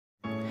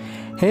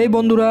हे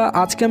বন্ধুরা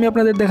আজকে আমি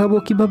আপনাদের দেখাবো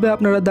কিভাবে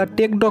আপনারা দা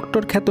টেক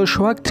ডক্টর খ্যাত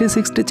সোহাগ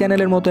 360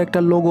 চ্যানেলের মতো একটা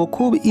লোগো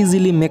খুব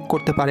ইজিলি মেক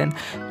করতে পারেন।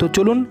 তো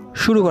চলুন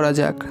শুরু করা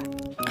যাক।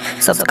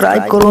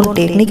 সাবস্ক্রাইব করুন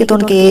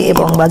টেকনিকেতনকে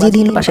এবং বাজিয়ে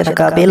দিন পাশে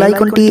থাকা বেল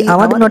আইকনটি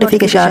আমাদের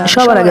নোটিফিকেশন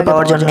সবার আগে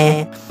পাওয়ার জন্য।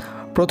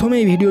 প্রথমে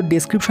এই ভিডিওর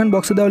ডেসক্রিপশন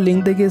বক্সে দেওয়া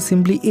লিঙ্ক থেকে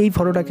সিম্পলি এই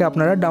ফটোটাকে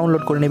আপনারা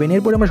ডাউনলোড করে নেবেন।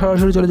 এরপর আমরা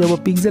সরাসরি চলে যাব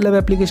পিক্সেলল্যাব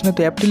অ্যাপ্লিকেশনে।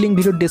 তো অ্যাপটির লিঙ্ক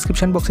ভিডিওর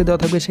ডেসক্রিপশন বক্সে দেওয়া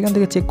থাকবে, সেখান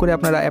থেকে চেক করে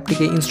আপনারা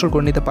অ্যাপটিকে ইনস্টল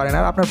করে নিতে পারেন।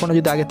 আর আপনার ফোনে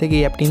যদি আগে থেকে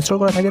এই অ্যাপটি ইনস্টল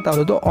করা থাকে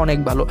তাহলে তো অনেক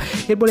ভালো।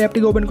 এরপর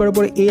অ্যাপটিকে ওপেন করার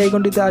পরে এই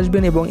আইকনটিতে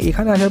আসবেন এবং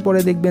এখানে আসার পরে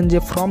দেখবেন যে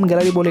ফ্রম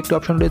গ্যালারি বলে একটি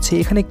অপশন রয়েছে।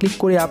 এখানে ক্লিক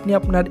করে আপনি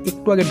আপনার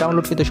একটু আগে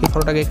ডাউনলোডকৃত সেই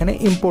ফটোটাকে এখানে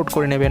ইম্পোর্ট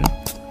করে নেবেন।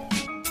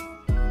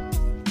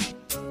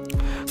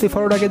 তো এই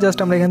ফটোটাকে জাস্ট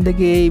আমরা এখান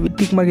থেকে এই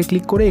টিক মার্কে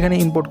ক্লিক করে এখানে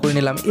ইম্পোর্ট করে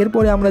নিলাম।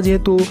 এরপরে আমরা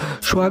যেহেতু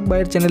সোহাগ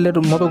ভাইয়ের চ্যানেলের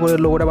মতো করে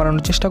লোগোটা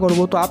বানানোর চেষ্টা করব,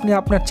 তো আপনি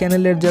আপনার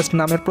চ্যানেলের জাস্ট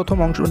নামের প্রথম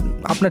অংশ,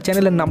 আপনার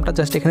চ্যানেলের নামটা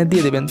জাস্ট এখানে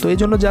দিয়ে দেবেন। তো এই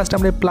জন্য জাস্ট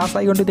আমরা প্লাস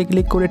আইকনটিতে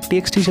ক্লিক করে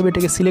টেক্সট হিসেবে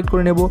এটাকে সিলেক্ট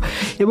করে নেব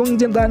এবং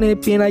যে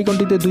পেন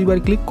আইকনটিতে দুইবার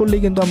ক্লিক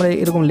করলেই কিন্তু আমরা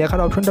এরকম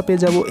লেখার অপশনটা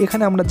পেয়ে যাব।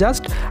 এখানে আমরা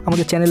জাস্ট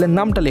আমাদের চ্যানেলের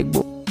নামটা লিখব।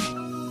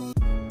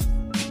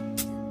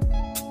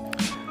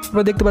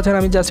 আপনারা দেখতে পাচ্ছেন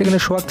আমি জাস্ট এখানে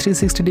সোহাগ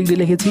 360 ডিগ্রি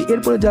লিখেছি।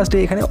 এরপরে জাস্ট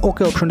এখানে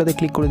ওকে অপশনটাতে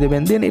ক্লিক করে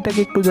দেবেন। দেন এটাকে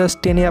একটু জাস্ট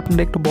টেনে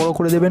আপনারা একটু বড়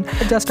করে দেবেন।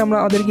 জাস্ট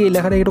আমাদেরকে এই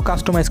লেখাটা একটু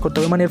কাস্টমাইজ করতে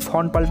হবে, মানে এর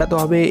ফন্ট পাল্টাতে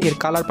হবে, এর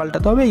কালার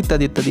পাল্টাতে হবে,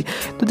 ইত্যাদি ইত্যাদি।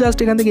 তো জাস্ট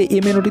এখান থেকে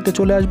এই মেনুটিতে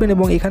চলে আসবেন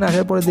এবং এখানে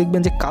আসার পরে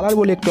দেখবেন যে কালার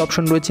বলে একটা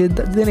অপশন রয়েছে।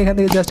 দেন এখান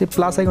থেকে জাস্ট এই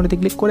প্লাস আইকনটিতে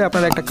ক্লিক করে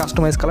আপনারা একটা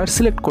কাস্টমাইজ কালার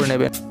সিলেক্ট করে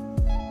নেবেন।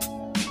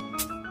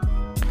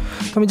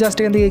 তো আমি জাস্ট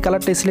এখান থেকে এই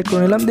কালারটাই সিলেক্ট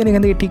করে নিলাম। দেন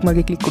এখান থেকে টিক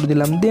মার্কে ক্লিক করে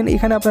দিলাম। দেন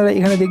এখানে আপনারা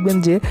এখানে দেখবেন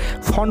যে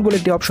ফন্ট বলে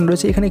একটি অপশন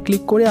রয়েছে। এখানে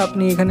ক্লিক করে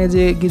আপনি এখানে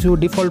যে কিছু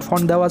ডিফল্ট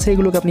ফন্ট দেওয়া আছে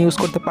এগুলোকে আপনি ইউজ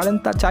করতে পারেন।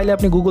 তা চাইলে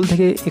আপনি গুগল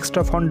থেকে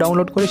এক্সট্রা ফন্ট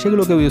ডাউনলোড করে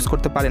সেগুলোকেও ইউজ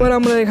করতে পারেন। এবার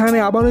আমরা এখানে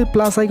আবারও এই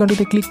প্লাস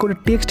আইকনটিতে ক্লিক করে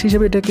টেক্সট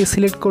হিসেবে এটাকে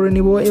সিলেক্ট করে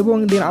নিব এবং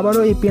দেন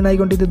আবারও এই পেন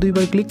আইকনটিতে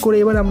দুইবার ক্লিক করে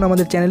এবার আমরা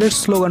আমাদের চ্যানেলের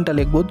স্লোগানটা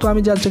লিখব। তো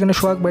আমি জাস্ট এখানে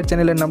সোহাগ ভাইয়ের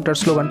চ্যানেলের নামটার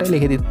স্লোগানটাই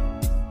লিখে দিই।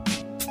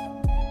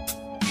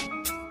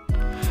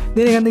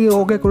 দেন এখান থেকে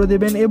ওকে করে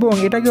দেবেন এবং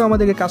এটাকেও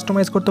আমাদেরকে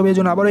কাস্টমাইজ করতে হবে। এই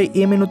জন্য আবার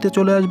এই মেনুতে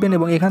চলে আসবেন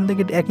এবং এখান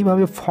থেকে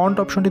একইভাবে ফন্ট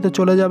অপশনটিতে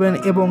চলে যাবেন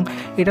এবং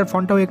এটার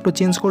ফন্টটাও একটু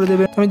চেঞ্জ করে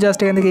দেবেন। আমি জাস্ট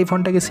এখান থেকে এই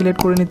ফন্টটাকে সিলেক্ট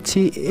করে নিচ্ছি।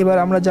 এবার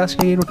আমরা জাস্ট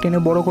একটু টেনে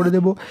বড় করে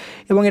দেবো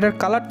এবং এটার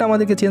কালারটা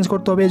আমাদেরকে চেঞ্জ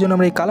করতে হবে। এই জন্য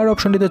আমরা এই কালার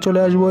অপশনটিতে চলে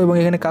আসবো এবং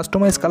এখানে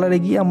কাস্টমাইজ কালারে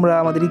গিয়ে আমরা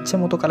আমাদের ইচ্ছে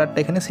মতো কালারটা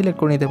এখানে সিলেক্ট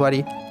করে নিতে পারি।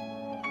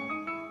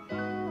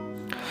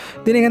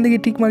 দেন এখান থেকে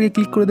টিক মার্কে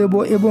ক্লিক করে দেবো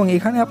এবং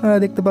এখানে আপনারা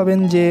দেখতে পাবেন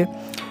যে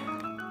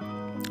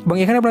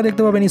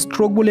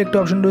স্ট্রোক বলে একটা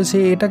অপশন রয়েছে।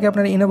 এটাকে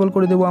আপনারা ইনেবল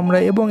করে দেবো আমরা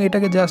এবং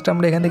এটাকে জাস্ট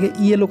আমরা এখান থেকে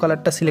ইয়েলো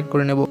কালারটা সিলেক্ট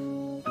করে নেব।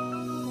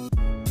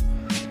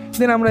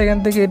 দেন আমরা এখান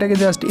থেকে এটাকে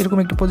জাস্ট এরকম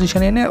একটি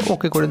পজিশনে এনে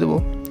ওকে করে দেবো।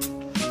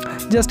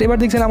 জাস্ট এবার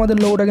দেখছেন আমাদের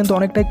লোগোটা কিন্তু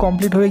অনেকটাই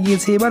কমপ্লিট হয়ে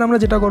গিয়েছে। এবার আমরা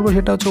যেটা করবো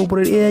সেটা হচ্ছে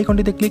উপরের এই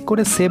আইকনটিতে ক্লিক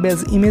করে সেভ অ্যাজ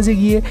ইমেজে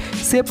গিয়ে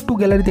সেভ টু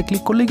গ্যালারিতে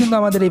ক্লিক করলেই কিন্তু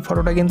আমাদের এই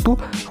ফটোটা কিন্তু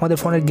আমাদের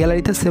ফোনের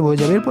গ্যালারিতে সেভ হয়ে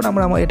যাবে। এরপর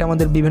আমরা এটা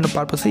আমাদের বিভিন্ন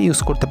পারপাসে ইউজ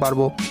করতে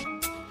পারবো।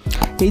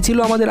 এই ছিল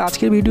আমাদের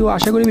আজকের ভিডিও।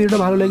 আশা করি ভিডিওটা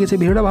ভালো লেগেছে।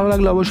 ভিডিওটা ভালো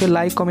লাগলে অবশ্যই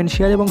লাইক, কমেন্ট,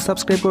 শেয়ার এবং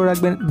সাবস্ক্রাইব করে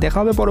রাখবেন। দেখা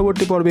হবে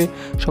পরবর্তী পর্বে।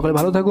 সকলে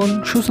ভালো থাকুন,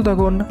 সুস্থ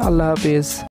থাকুন। আল্লাহ হাফেজ।